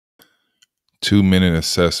2-minute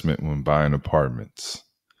assessment when buying apartments.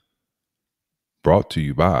 Brought to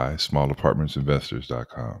you by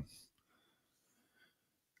SmallApartmentsInvestors.com.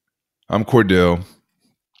 I'm Cordell.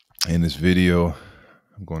 In this video,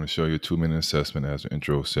 I'm going to show you a 2-minute assessment, as the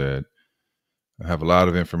intro said. I have a lot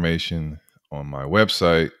of information on my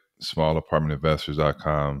website,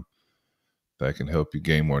 SmallApartmentInvestors.com, that can help you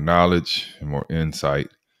gain more knowledge and more insight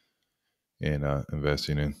in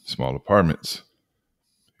investing in small apartments.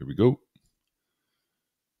 Here we go.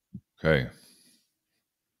 Okay.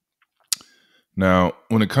 Now,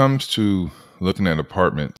 when it comes to looking at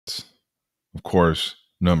apartments, of course,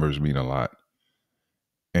 numbers mean a lot.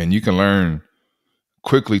 And you can learn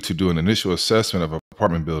quickly to do an initial assessment of an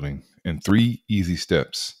apartment building in 3 easy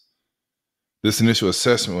steps. This initial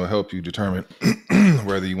assessment will help you determine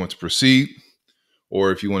whether you want to proceed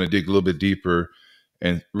or if you want to dig a little bit deeper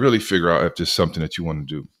and really figure out if there's something that you want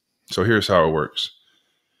to do. So here's how it works.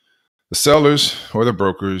 The sellers or the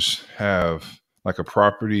brokers have like a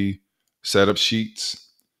property setup sheets,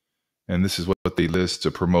 and this is what they list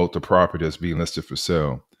to promote the property that's being listed for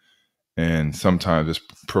sale. And sometimes this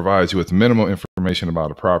provides you with minimal information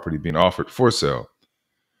about a property being offered for sale.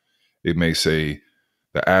 It may say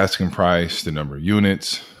the asking price, the number of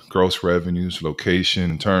units, gross revenues, location,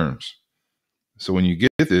 and terms. So when you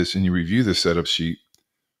get this and you review the setup sheet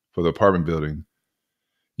for the apartment building,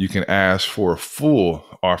 you can ask for a full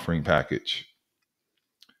offering package.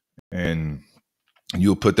 And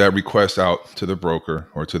you'll put that request out to the broker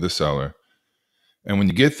or to the seller. And when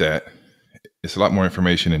you get that, it's a lot more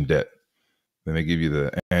information in depth. Then they give you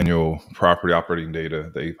the annual property operating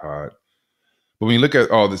data, the APOD. But when you look at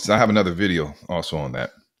all this, I have another video also on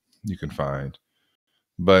that you can find.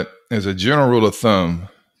 But as a general rule of thumb,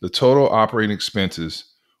 the total operating expenses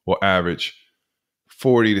will average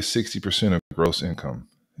 40 to 60% of gross income,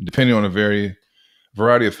 depending on a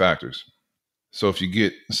variety of factors. So if you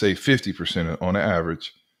get, say, 50% on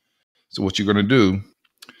average, so what you're going to do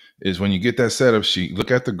is when you get that setup sheet, look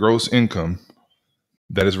at the gross income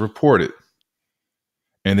that is reported,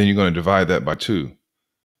 and then you're going to divide that by 2.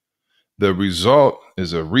 The result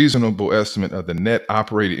is a reasonable estimate of the net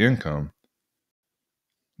operating income.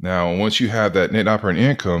 Now, once you have that net operating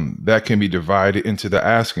income, that can be divided into the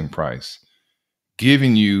asking price,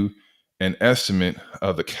 giving you an estimate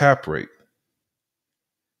of the cap rate.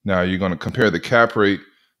 Now, you're going to compare the cap rate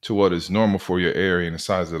to what is normal for your area and the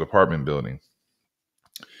size of the apartment building.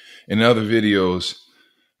 In other videos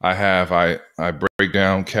I break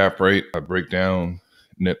down cap rate, I break down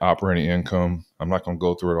net operating income. I'm not going to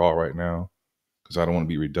go through it all right now because I don't want to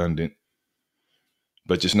be redundant.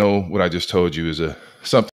 But just know what I just told you is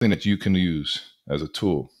something that you can use as a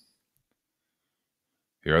tool.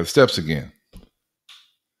 Here are the steps again.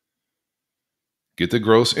 Get the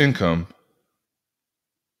gross income.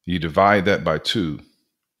 You divide that by 2.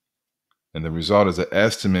 And the result is an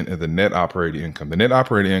estimate of the net operating income. The net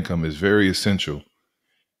operating income is very essential.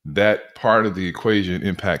 That part of the equation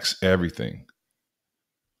impacts everything.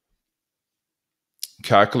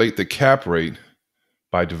 Calculate the cap rate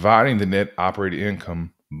by dividing the net operating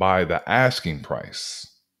income by the asking price.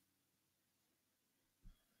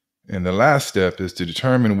 And the last step is to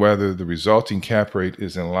determine whether the resulting cap rate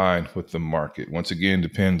is in line with the market. Once again,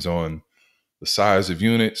 depends on the size of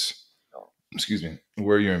units,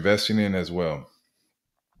 where you're investing in as well.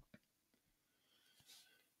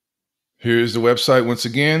 Here's the website once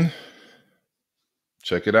again.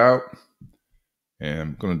 Check it out. And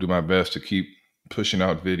I'm going to do my best to keep pushing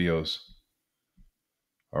out videos.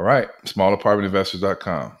 All right,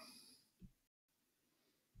 SmallApartmentInvestors.com.